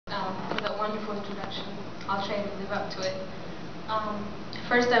introduction. I'll try to live up to it.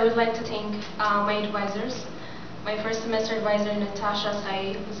 First, I would like to thank my advisors. My first semester advisor, Natasha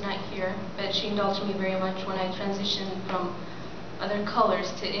Saeed, was not here, but she indulged me very much when I transitioned from other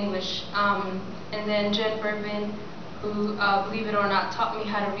colors to English. And then Jen Bourbon, who, believe it or not, taught me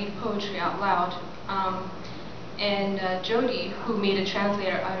how to read poetry out loud. And Jody, who made a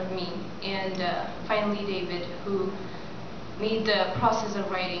translator out of me. And finally David, who made the process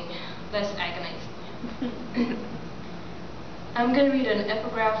of writing less agonizing. I'm going to read an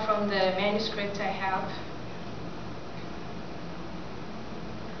epigraph from the manuscript I have.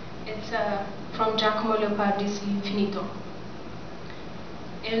 It's from Giacomo Leopardi's L'Infinito.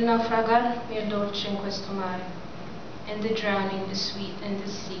 Il naufragar mi è dolce in questo mare, and the drowning is sweet in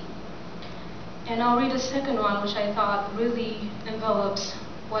this sea. And I'll read a second one, which I thought really envelops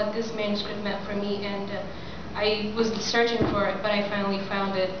what this manuscript meant for me, and I was searching for it, but I finally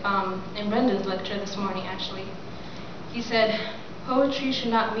found it in Brendan's lecture this morning, actually. He said, "Poetry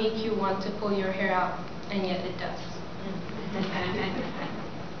should not make you want to pull your hair out, and yet it does."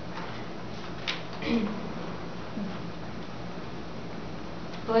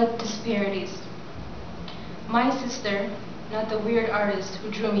 Blood disparities. My sister, not the weird artist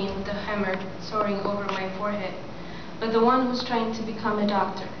who drew me with a hammer soaring over my forehead, but the one who's trying to become a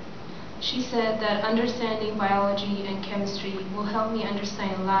doctor. She said that understanding biology and chemistry will help me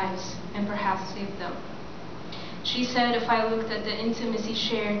understand lives and perhaps save them. She said if I looked at the intimacy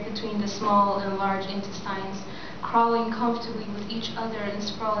shared between the small and large intestines, crawling comfortably with each other in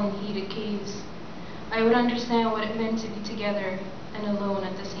sprawling heated caves, I would understand what it meant to be together and alone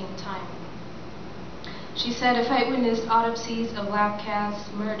at the same time. She said if I witnessed autopsies of lab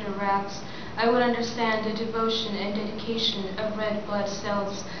cats, murder rats, I would understand the devotion and dedication of red blood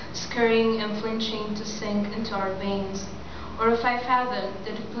cells scurrying and flinching to sink into our veins. Or if I fathomed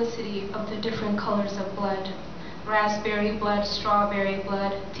the duplicity of the different colors of blood, raspberry blood, strawberry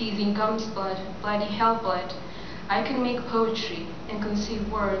blood, teasing gums blood, bloody hell blood, I could make poetry and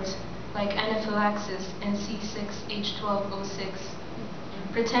conceive words like anaphylaxis and C6H12O6,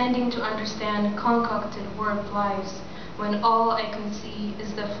 pretending to understand concocted warped lives when all I can see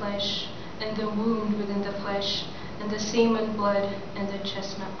is the flesh and the wound within the flesh and the semen blood and the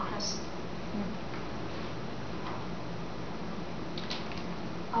chestnut crust.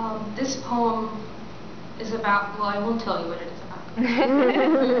 This poem is about, well, I won't tell you what it is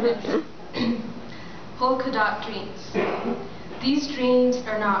about. Polka dot dreams. These dreams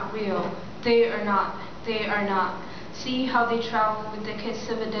are not real. They are not. They are not. See how they travel with the kiss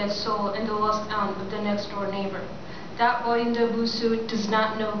of a dead soul and the lost aunt of the next door neighbor. That boy in the blue suit does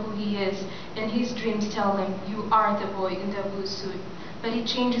not know who he is, and his dreams tell him, you are the boy in the blue suit. But he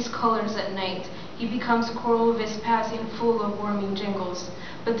changes colors at night. He becomes Coral Vespasian full of worming jingles.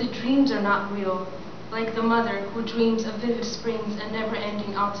 But the dreams are not real. Like the mother who dreams of vivid springs and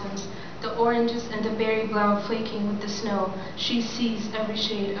never-ending autumns, the oranges and the berry brown flaking with the snow, she sees every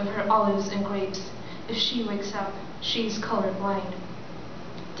shade of her olives and grapes. If she wakes up, she is colorblind.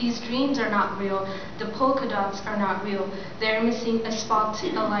 These dreams are not real. The polka dots are not real. They are missing a spot, a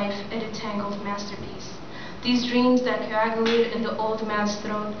life, and a tangled masterpiece. These dreams that coagulate in the old man's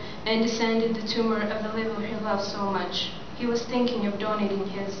throat and descend in the tumor of the liver he loved so much. He was thinking of donating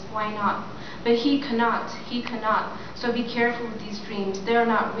his. Why not? But he cannot. He cannot. So be careful with these dreams. They are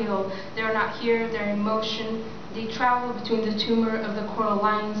not real. They are not here. They are in motion. They travel between the tumor of the coral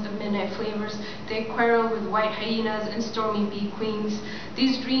lines of midnight flavors. They quarrel with white hyenas and stormy bee queens.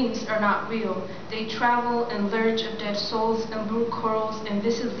 These dreams are not real. They travel and lurch of dead souls and blue corals and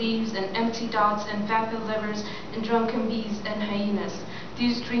viscid leaves and empty dots and vapid livers and drunken bees and hyenas.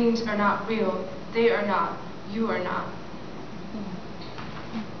 These dreams are not real. They are not. You are not.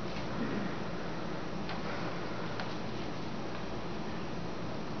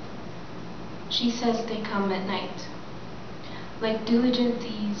 She says they come at night, like diligent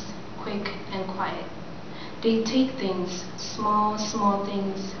thieves, quick and quiet. They take things, small, small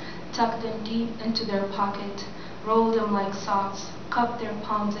things, tuck them deep into their pocket, roll them like socks, cup their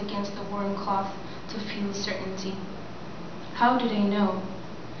palms against the warm cloth to feel certainty. How do they know?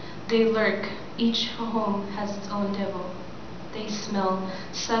 They lurk. Each home has its own devil. They smell,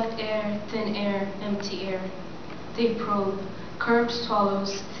 sucked air, thin air, empty air. They probe, curved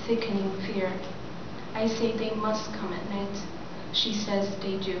swallows, thickening fear. I say they must come at night. She says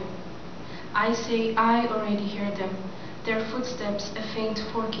they do. I say I already hear them, their footsteps a faint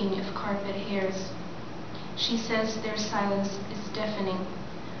forking of carpet hairs. She says their silence is deafening,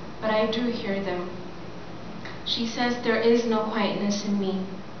 but I do hear them. She says there is no quietness in me.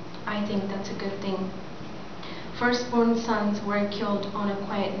 I think that's a good thing. Firstborn sons were killed on a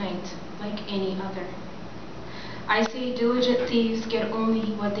quiet night, like any other. I say diligent thieves get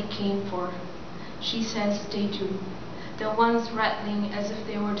only what they came for. She says they do, the ones rattling as if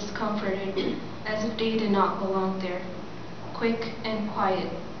they were discomforted, as if they did not belong there. Quick and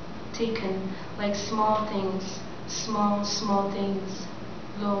quiet, taken like small things, small things,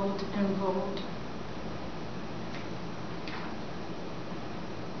 rolled and rolled.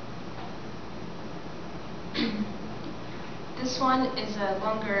 This one is a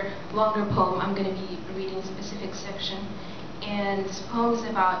longer poem. I'm going to be reading a specific section. And this poem is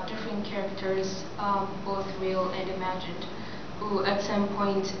about different characters, both real and imagined, who at some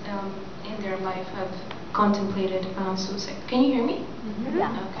point in their life have contemplated suicide. Can you hear me? Mm-hmm.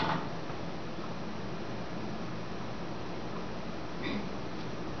 Yeah. Okay.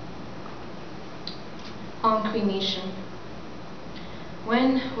 On cremation.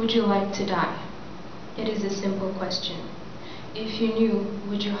 When would you like to die? It is a simple question. If you knew,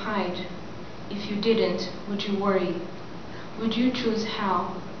 would you hide? If you didn't, would you worry? Would you choose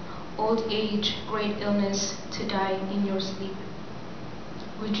how? Old age, great illness, to die in your sleep?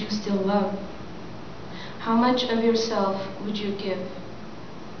 Would you still love? How much of yourself would you give?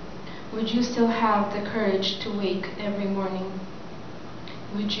 Would you still have the courage to wake every morning?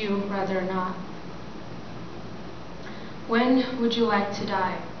 Would you rather not? When would you like to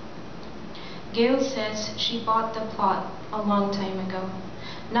die? Gail says she bought the plot a long time ago,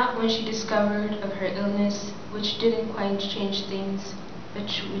 not when she discovered of her illness, which didn't quite change things, but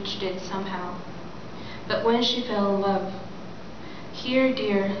which did somehow, but when she fell in love. Here,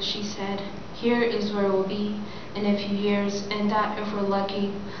 dear, she said, here is where we'll be in a few years, and that if we're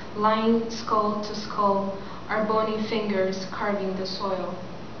lucky, lying skull to skull, our bony fingers carving the soil.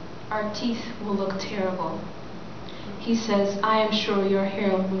 Our teeth will look terrible. He says, I am sure your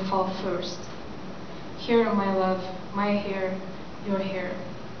hair will fall first. Here, my love, my hair, your hair.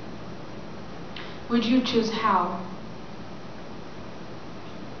 Would you choose how?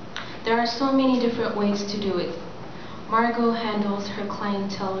 There are so many different ways to do it. Margot handles her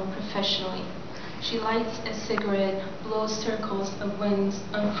clientele professionally. She lights a cigarette, blows circles of winds,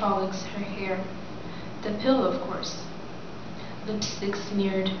 and frolics her hair. The pillow, of course. Lipstick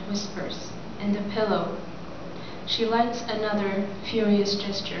smeared whispers. And the pillow. She lights another, furious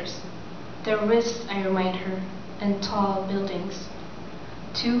gestures. Their wrists, I remind her, and tall buildings.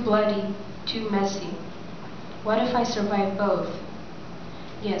 Too bloody, too messy. What if I survive both?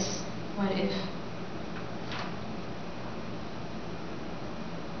 Yes, what if?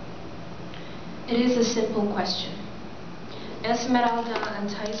 It is a simple question. Esmeralda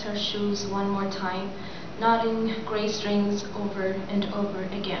unties her shoes one more time, knotting gray strings over and over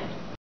again.